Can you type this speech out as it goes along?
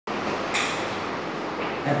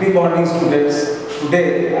Happy morning, students.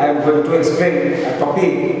 Today I am going to explain a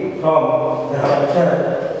topic from the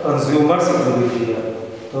chapter Consumers Equilibrium.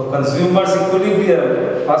 So, Consumers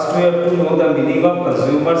Equilibrium, first we have to know the meaning of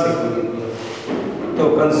Consumers Equilibrium.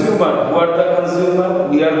 So, consumer, who are the consumer?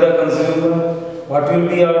 We are the consumer. What will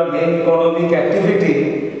be our main economic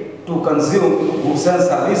activity? To consume goods and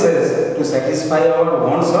services to satisfy our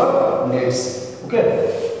wants or needs.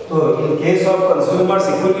 Okay. So, in case of consumers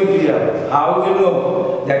equilibrium, how we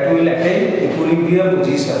know that we will attain equilibrium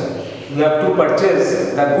position? We have to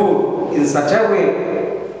purchase the good in such a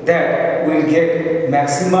way that we will get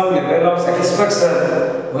maximum level of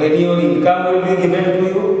satisfaction when your income will be given to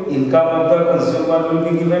you, income of the consumer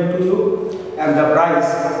will be given to you, and the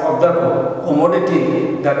price of the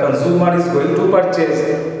commodity the consumer is going to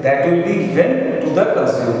purchase, that will be given to the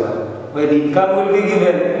consumer. When income will be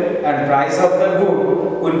given and price of the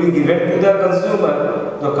good will be given to the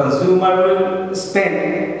consumer will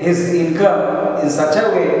spend his income in such a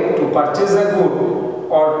way to purchase a good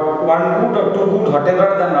or one good or two good,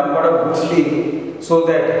 whatever the number of goods be, so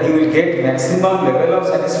that he will get maximum level of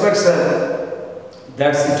satisfaction.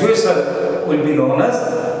 That situation will be known as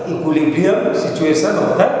equilibrium situation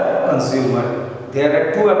of the consumer. There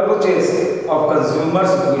are two approaches of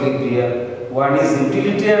consumers equilibrium. One is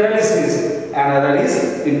utility analysis, another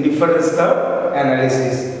is indifference curve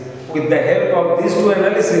analysis. With the help of these two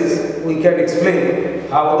analyses, we can explain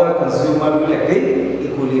how the consumer will attain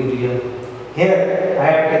equilibrium. Here, I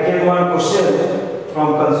have taken one question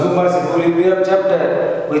from Consumers Equilibrium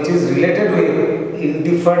chapter, which is related with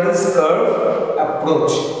indifference curve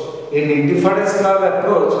approach. In indifference curve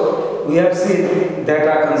approach, we have seen that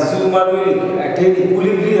a consumer will attain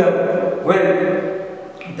equilibrium when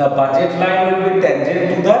the budget line will be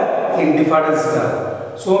tangent to the indifference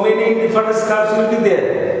curve. So many indifference curves will be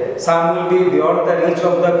there. Some will be beyond the reach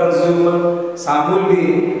of the consumer, some will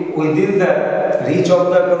be within the reach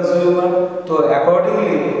of the consumer. So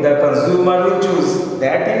accordingly, the consumer will choose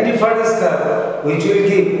that indifference curve which will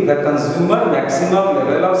give the consumer maximum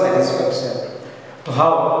level of satisfaction. So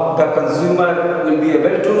how the consumer will be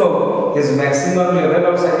able to know his maximum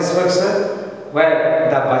level of satisfaction? Where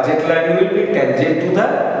the budget line will be tangent to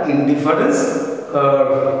the indifference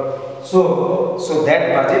curve. So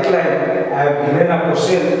that budget line, I have given a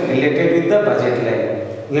question related with the budget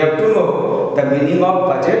line. We have to know the meaning of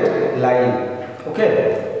budget line.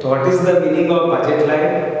 Okay. So what is the meaning of budget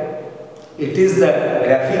line? It is the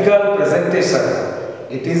graphical presentation.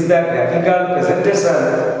 It is the graphical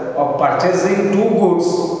presentation of purchasing two goods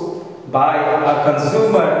by a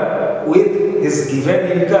consumer with his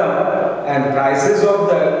given income, and prices of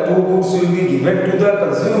the two goods will be given to the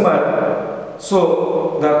consumer.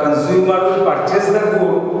 So the consumer will purchase the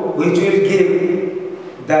good which will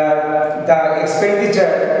give the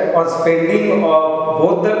expenditure or spending of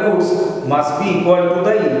both the goods must be equal to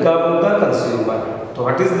the income of the consumer. So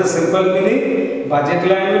what is the simple meaning? Budget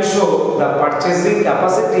line will show the purchasing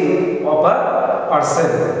capacity of a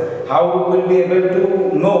person. How we will be able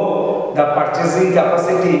to know the purchasing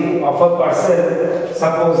capacity of a person?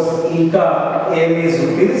 Suppose income M is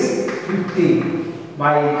rupees 50.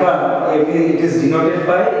 My income M, it is denoted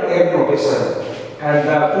by M notation, and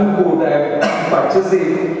the two good I am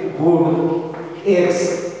purchasing good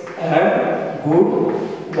X and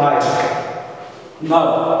good Y.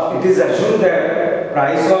 Now it is assumed that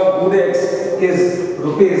price of good X is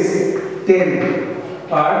rupees 10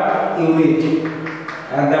 per unit,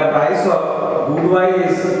 and the price of good Y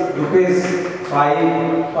is rupees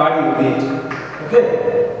 5 per unit.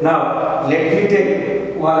 Okay. Now let me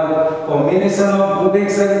take one combination of good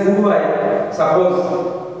X and good Y. Suppose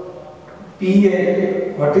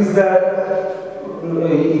PA, what is the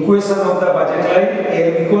equation of the budget line?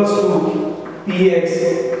 M equals to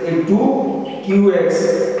PX into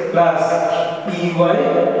QX plus PY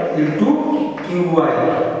into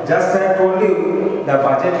QY. Just I told you, the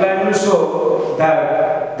budget line will show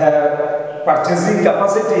that the purchasing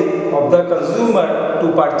capacity of the consumer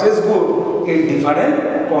to purchase good in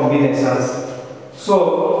different combinations.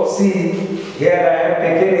 So see, here I have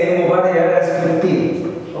taken M over here as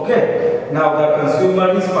 50. Okay. Now the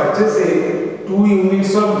consumer is purchasing 2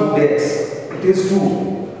 units of good X. It is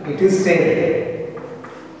 2. It is 10.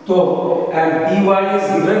 So and PY is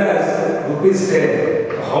given as rupees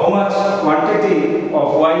 10. How much quantity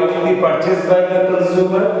of Y will be purchased by the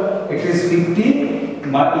consumer? It is 50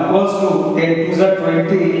 equals to 10 to the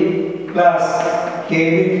 20 plus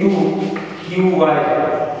 10 into QY.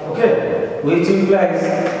 Okay. Which implies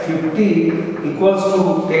 50 equals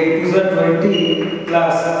to 10 to the 20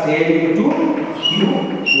 plus 10 into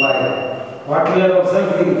QY. What we are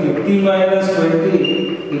observing, 50 minus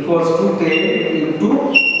 20 equals to 10 into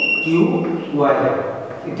QY.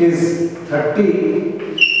 It is 30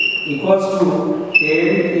 equals to 10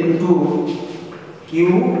 into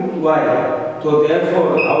QY. So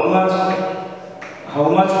therefore, how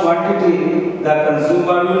much quantity the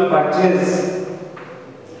consumer will purchase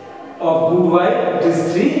of good Y? It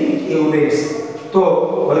is 3 units. So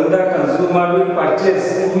when the consumer will purchase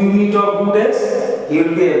 2 units of good X, he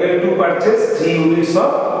will be able to purchase 3 units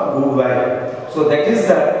of good Y. So that is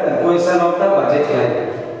the equation of the budget line.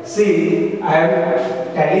 See, I am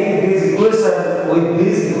telling this equation with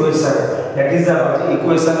this equation. That is the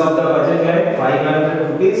equation of the budget line.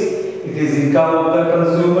 500 rupees. It is income of the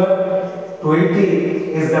consumer.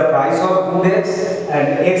 20 is the price of good X,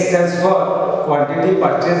 and X stands for quantity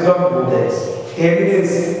purchased of good X. 10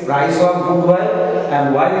 is price of good Y,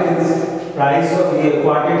 and Y is price of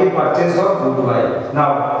quantity purchased of good Y.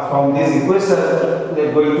 Now, from this equation, we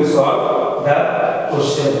are going to solve the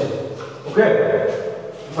question. Okay.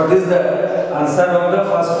 What is the answer of the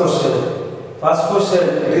first question? First question,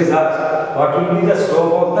 it is asked, what will be the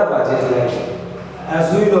slope of the budget line?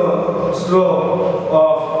 As we know, slope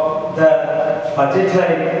of the budget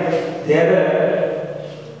line, there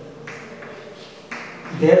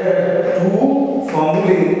are two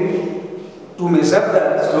formulae to measure the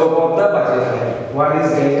slope of the budget line. One is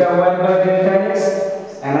delta Y by delta X,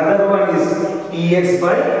 another one is Px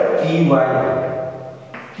by Py.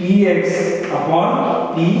 Px upon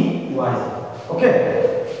Py. Okay.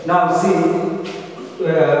 Now see,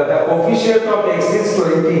 the coefficient of X is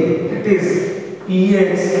 20. That is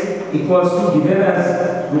Px equals to given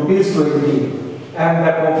as rupees 20, and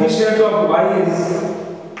the coefficient of Y is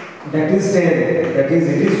that is 10. That is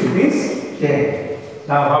it is rupees 10.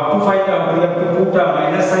 Now how to find out? We have to put a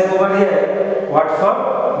minus sign over here. What for?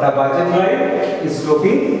 The budget line is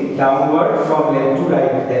sloping downward from left to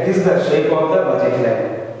right. That is the shape of the budget line.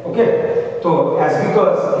 Okay. So as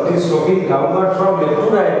because it is sloping downward from left to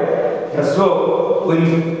right, the slope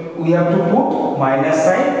we have to put minus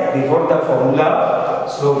sign before the formula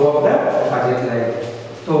slope of the budget line.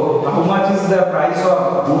 So how much is the price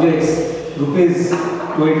of good X? Rupees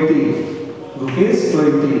 20. Rupees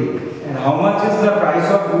 20. And how much is the price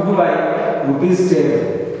of good Y? Rupees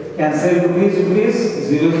 10. Cancel rupees,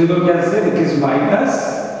 0 cancel, it is minus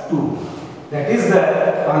 2. That is the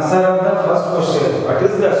answer of the first question. What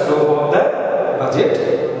is the slope of the budget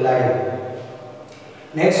line?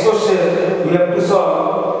 Next question we have to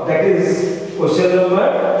solve, that is question number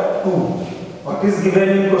 2. What is given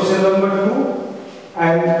in question number 2?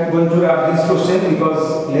 I am going to wrap this question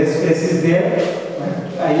because less space is there,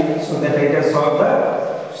 so that I can solve the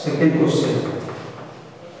second question.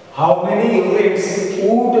 How many units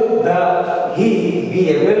would he be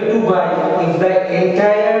able to buy if the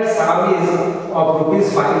entire sum is of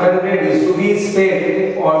rupees 500 is to be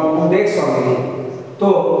spent on good X only? So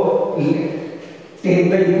take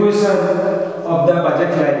the equation of the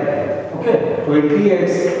budget line. Okay,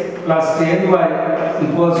 20x plus 10y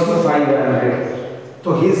equals to 500. So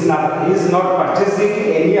he is not purchasing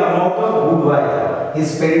any amount of good Y. He is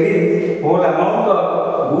spending whole amount of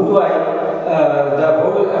good Y, the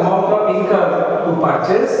whole amount of income to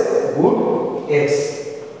purchase good X.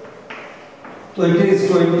 So it is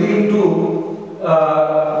 20 into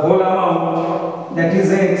whole amount, that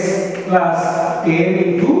is X, plus 10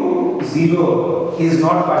 into 0. He is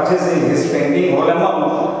not purchasing, he is spending whole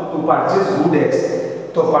amount to purchase good X.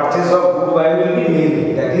 So purchase of good Y will be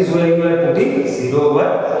nil. That is why we are putting 0 over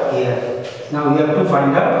here. Now we have to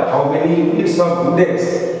find out how many units of good X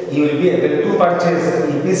he will be able to purchase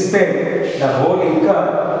if he spend the whole income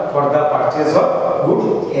for the purchase of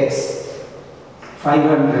good X.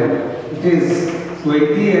 500. It is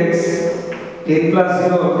 20x, 10 plus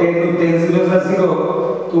 0, 10 to 10 zeros are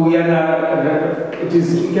 0. So we are we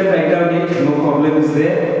can write down it, no problem is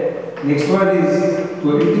there. Next one is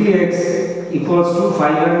 20x equals to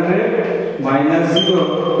 500 minus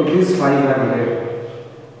 0, it is 500.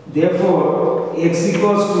 Therefore, x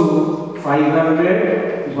equals to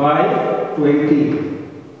 500 by 20.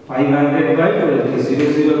 500 by 20.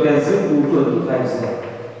 0 cancel, 225 is there.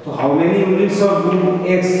 So, how many units of good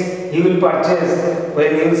X he will purchase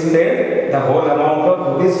when he will spend the whole amount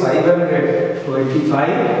of rupees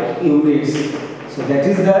 525 units? So, that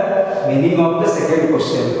is the meaning of the second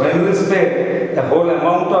question. When we will spend the whole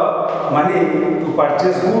amount of money to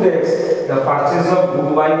purchase good X, the purchase of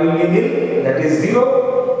good Y will be nil, that is 0.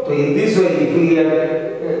 So, in this way, if we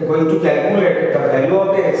are going to calculate the value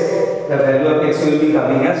of X, the value of X will be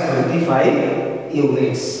coming as 25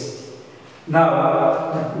 units.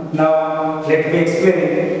 Now let me explain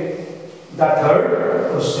the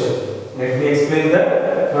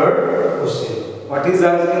third question. What is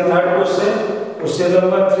asked in third question? Question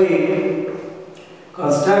number 3.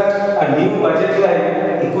 Construct a new budget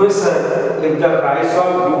line equation if the price of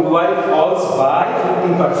crude oil falls by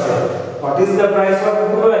 50%. What is the price of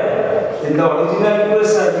crude oil? In the original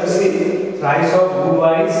equation, you see price of crude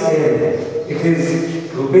oil is 10. It is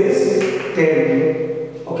rupees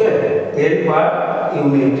 10. Okay, 10 per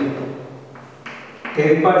unit.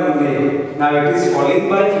 10 per unit. Now it is falling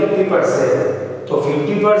by 50%. So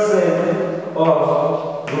 50% of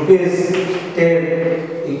rupees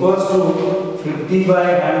 10 equals to 50 by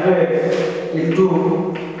 100 into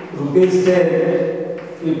rupees 10.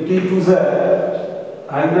 50 to the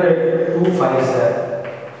 100 to 5 sir.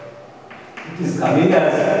 It is coming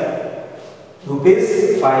as rupees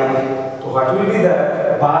 5. So what will be the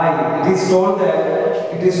by? It is told that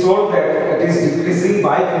it is decreasing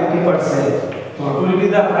by 50%. So what will be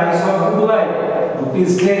the price of crude oil?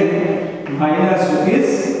 Rupees 10 minus rupees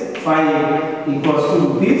 5 equals to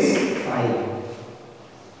rupees 5.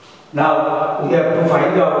 Now we have to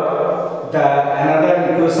find out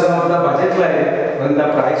another equation of the budget line when the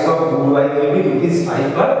price of crude oil will be rupees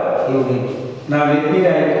 5 per unit. Now let me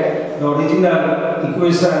write the original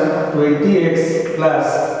equation 20x plus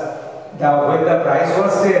when the price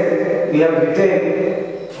was 10 we have written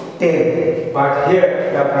 10, but here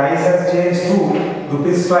the price has changed to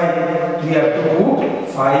rupees 5. We have to put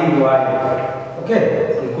 5y. Okay,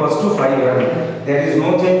 equals to 500. There is no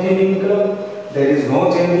change in income. There is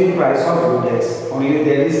no change in price of goods. Only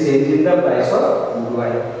there is change in the price of crude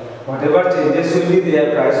oil. Whatever changes will be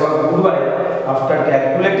there, price of crude oil, after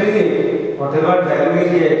calculating it, whatever value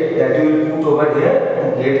we get, that you will put over here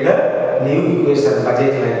to get the new equation,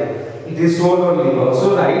 budget line. It is told only.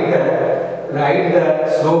 Also write the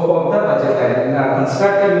slope of the budget line. Now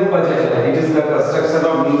construct a new budget line. It is the construction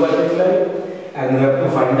of new budget line, and you have to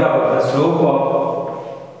find out the slope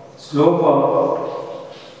of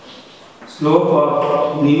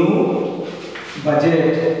new budget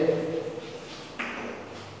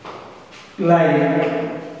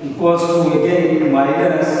line equals to again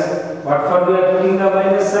minus. What for we are putting the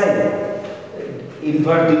minus sign?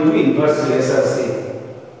 Invert due to inverse relationship.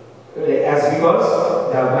 As because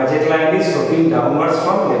the budget line is sloping downwards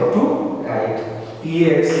from left to right.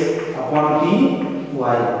 Px upon Py.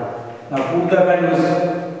 Now put the values.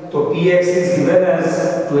 So Px is given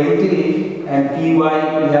as 20 and Py we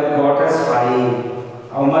have got as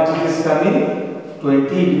 5. How much it is coming?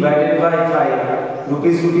 20 divided by 5.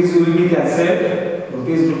 Rupees will be cancelled.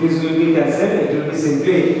 Rupees will be cancelled. It will be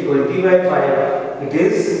simply 20 by 5. It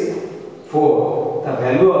is 4. The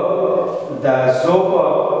value of the slope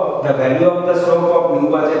of new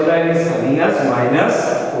budget line is coming as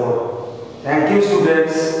 -4. Thank you,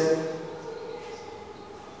 students.